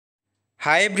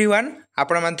Hi everyone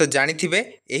आपण मान तो जानिथिबे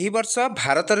एही वर्ष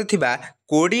भारत रे थिबा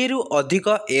 20 रु अधिक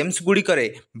एम्स गुड़िकरे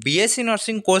बीएससी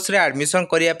नर्सिंग कोर्स रे एडमिशन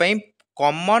करिया पई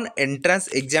कॉमन एंट्रेंस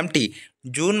एग्जाम टी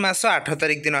जून मास 8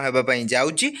 तारिख दिन हेबा पई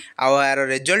जाउची आ यार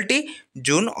रिजल्ट टी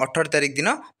जून 18 तारिख दिन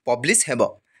पब्लिश हेबो।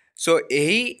 सो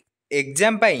एही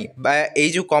एग्जाम पई बा एई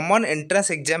जो कॉमन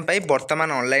एंट्रेंस एग्जाम पई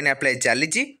वर्तमान ऑनलाइन अप्लाई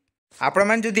चलीची। आपण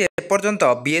मान जदि एपर्यंत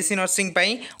बीएससी नर्सिंग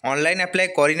पई ऑनलाइन अप्लाई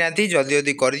करिना जल्दी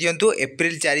जल्दी कर दियंतु।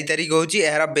 एप्रिल 4 तारिख होची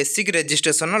एहार बेसिक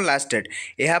रजिस्ट्रेशन लास्ट डेट।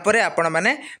 एहा परे आपण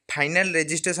माने फाइनल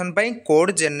रजिस्ट्रेशन पई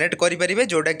कोड जनरेट करि परिबे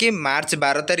जोटा कि मार्च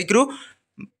 12 तारिख रु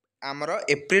आमर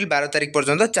एप्रिल 12 तारिख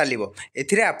पर्यंत चलिबो।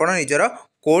 एथिरे आपण निजर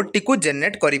कोड टी को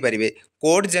जनरेट करि परिबे।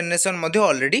 कोड जनरेशन मध्ये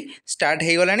ऑलरेडी स्टार्ट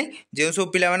हे गलानी। जे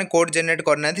सब पिला माने कोड जनरेट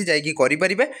करना थी जाई कि करि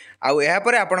परिबे। आ एहा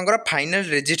परे आपनकर फाइनल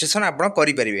रजिस्ट्रेशन आपण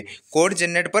करि परिबे। कोड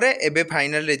जनरेट परे एबे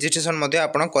फाइनल रजिस्ट्रेशन मध्ये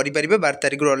आपण करि परिबे। 12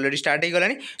 तारिख रु ऑलरेडी स्टार्ट हे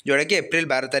गलानी जोटा कि एप्रिल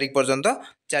 12 तारिख पर्यंत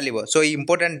चलिबो। सो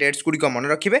इंपोर्टेंट डेट्स गुडी को मन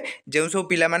रखिबे। जे सब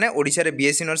पिला माने ओडिसा रे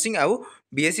बीएससी नर्सिंग आउ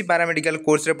बीएससी पैरामेडिकल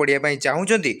कोर्स रे पढिया पई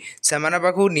चाहुचंती सेमाना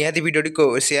पाखु निहाती वीडियो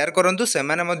को शेयर करंतु।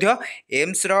 सेमाने मध्ये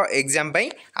एम्स रो एग्जाम पई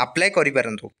अप्लाई करि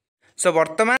परंतु। सो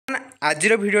वर्तमान आज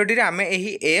भिडियोटी आम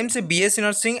यही AIIMS BSc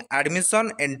nursing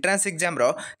admission entrance exam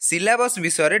रो सिलेबस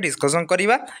विषय डिस्कसन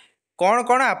करवा। कौन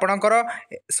कौन आपणकर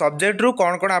सब्जेक्ट रु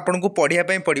कौन कौन आपन को पढ़िया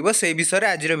पड़ो से विषय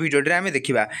आज भिडियोटी आम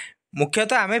देखा।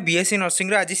 मुख्यतः आम बीएससी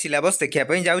नर्सिंग आज सिलेबस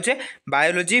देखापी जाऊे।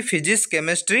 बायोलोजी फिजिक्स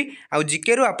केमिस्ट्री आउ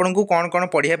जीके रु आपन को कौन कौन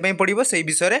पढ़िया पड़ो से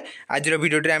विषय आज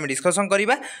भिडियोटी आम डिस्कसन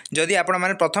करवा। जदि आपण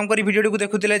मैंने प्रथम करी भिडियो को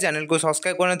देखुले चैनल को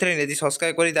सब्सक्राइब करते यदि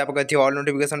सब्सक्राइब कर ऑल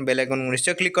नोटिफिकेशन बेल आइकन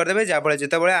निश्चय क्लिक करदे जहाँफल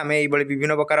जितेबाला आम ये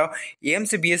विभिन्न प्रकार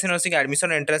AIIMS BSc nursing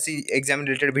admission entrance exam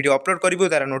related video upload करूँ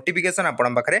तार नोटिफिकेशन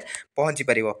आपण पाखे पहुँची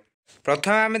पार।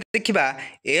 प्रथम आम देखा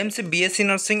AIIMS BSc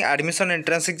nursing admission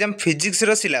entrance exam physics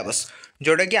रो सिलेबस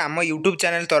जोटा कि आम यूट्यूब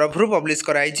चैनल तरफ पब्लिश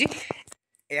कराई।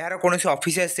 यार कौन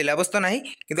ऑफिशियल सिलेबस तो नहीं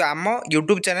किंतु आम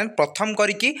यूट्यूब चैनल प्रथम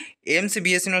करके AIIMS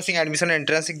BSc nursing admission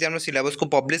entrance exam syllabus को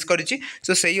पब्लिश करी।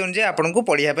 सो से अनुसार आपन को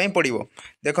पढ़िया पड़ो।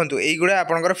 देखो युवा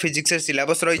आपंकर फिजिक्स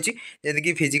सिलेबस रही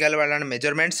जैसे physical balance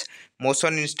measurements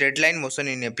motion in straight line motion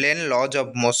in A plane laws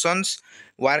of motions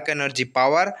work energy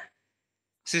power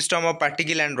system of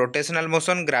particle and rotational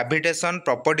motion gravitation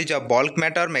properties of bulk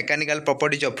matter mechanical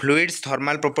properties of fluids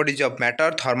thermal properties of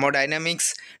matter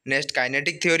thermodynamics next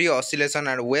kinetic theory oscillation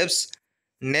and waves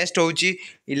next होची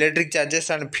electric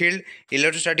charges and field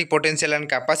electrostatic potential and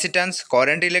capacitance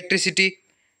current electricity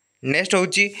next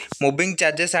होची moving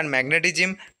charges and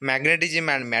magnetism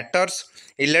and matters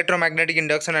electromagnetic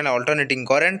induction and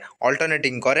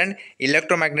alternating current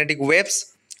electromagnetic waves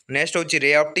next होची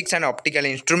ray optics and optical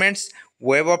instruments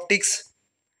wave optics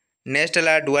next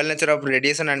है dual nature of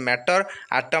radiation and matter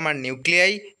atom and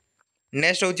nuclei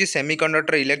next होची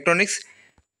semiconductor electronics.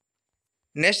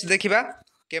 Next देखिबा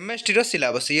chemistry रो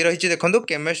syllabus ये रही देखो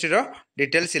chemistry रो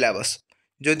detail syllabus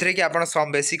जो थी कि आप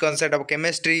सब basic concept of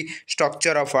chemistry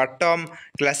structure of atom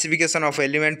classification of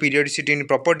element periodicity in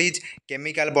properties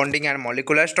chemical bonding and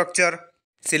molecular structure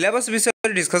syllabus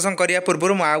विषय डिस्कसन करिया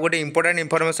पूर्व मु गोटे इंपोर्टेंट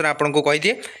इनफॉरमेशन आपको कही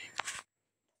दिए।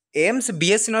 AIIMS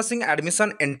BSc nursing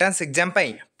admission entrance exam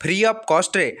pi free of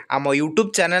cost रे आम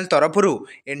यूट्यूब चैनल तरफ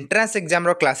एंट्रेंस एग्जाम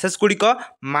रो क्लासेस गुड़िक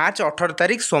मार्च 18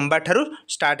 तारिख सोमवार ठारू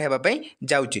स्टार्ट होगापी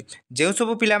जाऊँगी। जो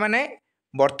सब पिला माने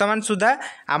वर्तमान सुधा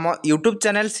आम यूट्यूब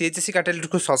चैनल CHSE कैटेलिस्ट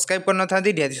को सब्सक्राइब करना था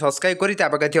निहाती सब्सक्राइब करी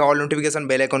पाखे ऑल नोटिफिकेशन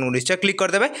बेल आइकन निश्चय क्लिक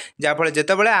करदे जहाँफल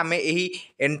जितेबाला आम यही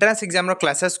entrance exam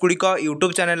classes गुड़िक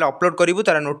YouTube channel upload करूँ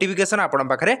तार नोटिफिकेशन आपण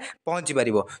पाखे पहुँची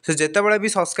पार। सो जितेबाला भी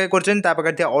सब्सक्राइब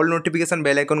कर ऑल नोटिफिकेशन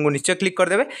बेल आइकन को निश्चय क्लिक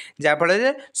करदे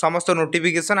जहाँफल समस्त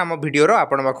नोटिफिकेशन आम वीडियो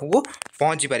आपण पाखक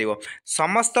पहुँची पार।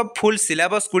 समस्त फुल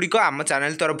सिलेबस गुड़िक आम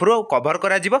चैनल तरफ कभर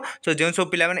करा। सो जो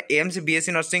सब पिला एम्स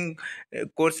बीएससी नर्सिंग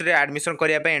कोर्स रे एडमिशन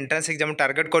करने एंट्रेंस एग्जाम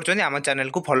टार्गेट कर आम चैनल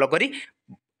को फॉलो करी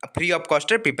फ्री ऑफ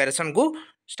कॉस्ट प्रिपरेशन को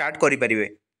स्टार्ट करेंगे।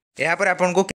 यहाँ पर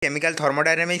आपको chemical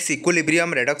thermodynamics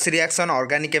equilibrium Redux reaction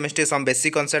organic chemistry some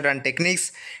basic concept and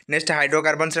techniques next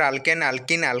hydrocarbons alkane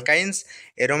alkene alkynes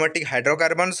aromatic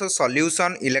hydrocarbons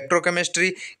solution electrochemistry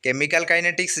chemical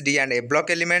kinetics D and A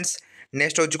block elements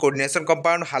next होची coordination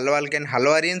compound हालो alkane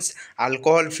हालो arenes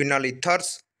alcohol phenol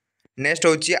ethers next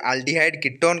होची aldehyde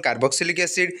ketone carboxylic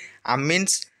acid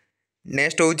amines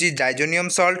next होची diazonium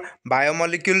salt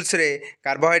biomolecules रे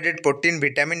carbohydrate protein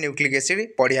vitamin nucleic acid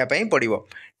पढ़िया पड़ो।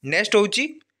 Next होची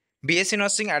BSc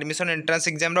nursing admission entrance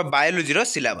exam रो biology रो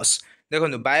syllabus देखो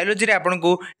biology रे आपन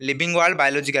को living world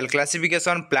biological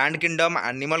classification plant kingdom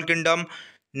animal kingdom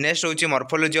next होची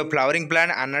morphology of flowering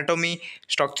plant anatomy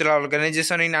structural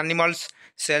organisation in animals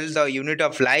cell the unit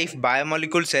of life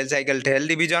biomolecule cell cycle cell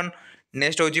division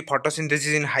next होची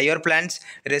photosynthesis in higher plants,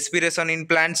 respiration in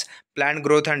plants, plant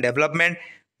growth and development,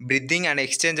 breathing and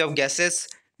exchange of gases.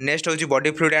 Next होची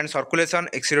body fluid and circulation,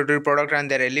 excretory product and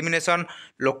there elimination,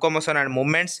 locomotion and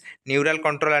movements, neural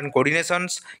control and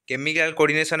coordinations, chemical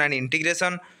coordination and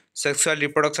integration, sexual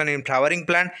reproduction in flowering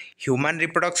plant, human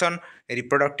reproduction,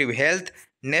 reproductive health.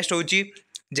 Next होची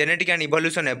genetic and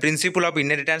evolution, a principle of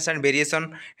inheritance and variation,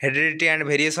 heredity and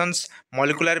variations,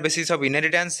 molecular basis of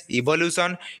inheritance,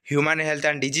 evolution, human health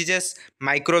and diseases,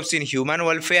 microbes in human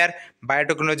welfare,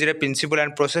 biotechnology रे principle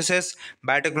and processes,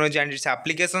 biotechnology and its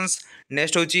applications.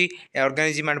 Next होची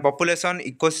organism and population,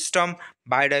 ecosystem,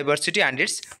 biodiversity and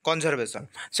its conservation.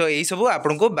 So यही सब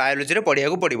आपन को biology रे पढ़िया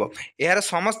को पड़िबो। यार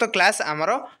समस्त क्लास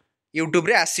हमरो यूट्यूब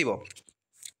रे आसीबो।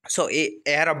 सो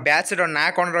यार बैच ना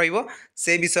कौन रे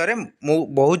विषय में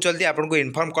बहुत जल्दी आपको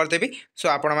इनफॉर्म करदेवी। सो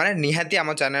आपण मैंने निहाती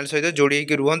आम चैनल सहित जोड़ी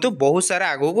रुहतु, बहुत सारा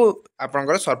आगू को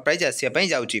आपंकर सरप्राइज आसापी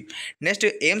जाऊँगी। Next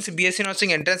AIIMS BSc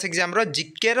nursing entrance exam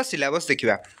जिके रो सिलेबस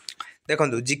देखा। देखो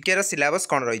जिके रो सिलेबस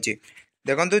कौन रही,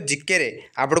 देखो जिके रे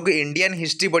आपको इंडियन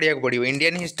हिस्ट्री पढ़िया पड़ो।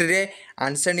 इंडियन हिस्ट्री रे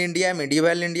ancient India,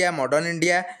 medieval India, modern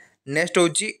India. Next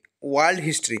होची world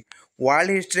history,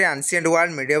 world history ancient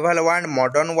world, medieval world,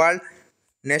 modern world.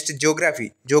 Next geography,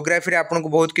 geography आपको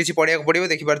बहुत किसी पढ़िया पड़ो।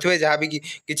 देखिपे जहाँ भी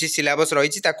किसी सिलेबस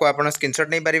रही आप स्क्रीनशॉट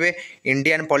नहीं पारे।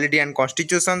 Indian polity and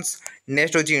constitutions.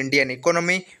 Next होची Indian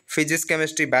economy, physics,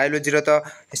 chemistry, biology तो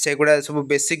से गुड़ा सब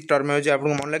बेसिक टर्मिनोलॉजी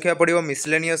आपको मन रखा पड़ो।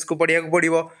 मिसलेनियस को पढ़िया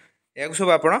पड़ो, या सब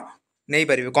आप नहीं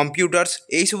पारे। कंप्यूटर्स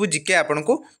यही सब जिके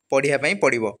आपको पढ़ाई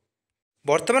पड़ो।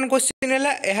 बर्तमान क्वेश्चन है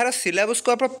यार सिलेबस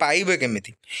को आप पाइबे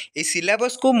केमिति। ये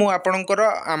सिलेबस को मु आपणकर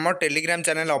आम टेलीग्राम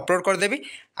चैनल अपलोड करदेवी।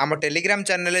 आम टेलीग्राम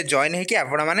चैनल जॉइन होकि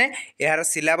आपण मैंने यार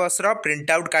सिलेबस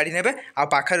प्रिंट आउट काढ़ी ने आ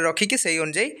पाखरे रखिकी से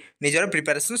अनुसार निजर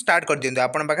प्रिपेरेसन स्टार्ट कर दिंतु।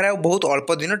 आपण पाखे बहुत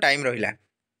अल्प दिन टाइम रहा।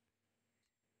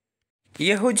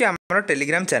 ये हूँ आम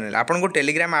टेलीग्राम चैनल। आपन को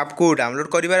टेलीग्राम ऐप को डाउनलोड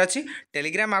करार अच्छी।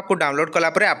 टेलीग्राम ऐप को डाउनलोड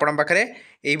कलापर आपण पाखे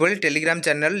यही टेलीग्राम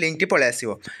चैनल लिंक टी पलि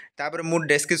आसो। तापर मु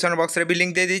डिस्क्रिप्शन बॉक्स रे भी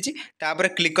लिंक दे दीची। तापर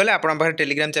क्लिक कले आपण पाखे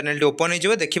टेलीग्राम चैनल टी ओपन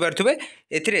हो देखिपे।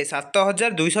 ए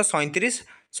 7237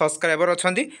 सब्सक्राइबर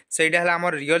अच्छा से आम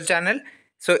रियल चैनल।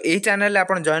 सो यही चैनल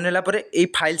आप जॉइन होगापर ये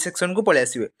फाइल सेक्शन को पलि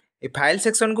आसवे। ये फाइल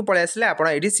सेक्शन को पलि आसले आप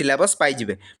सिलेबस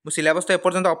पाइबे। मुझे सिलेबस तो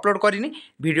एपर्तंत अपलोड करनी,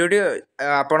 भिडियोटी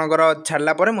आपणकर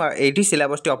छाड़ापर मुझे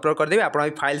सिलेबस टी अपलोड करदेवी। आप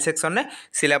फाइल सेक्शन में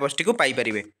सिलेबस टी को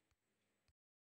पाइपर।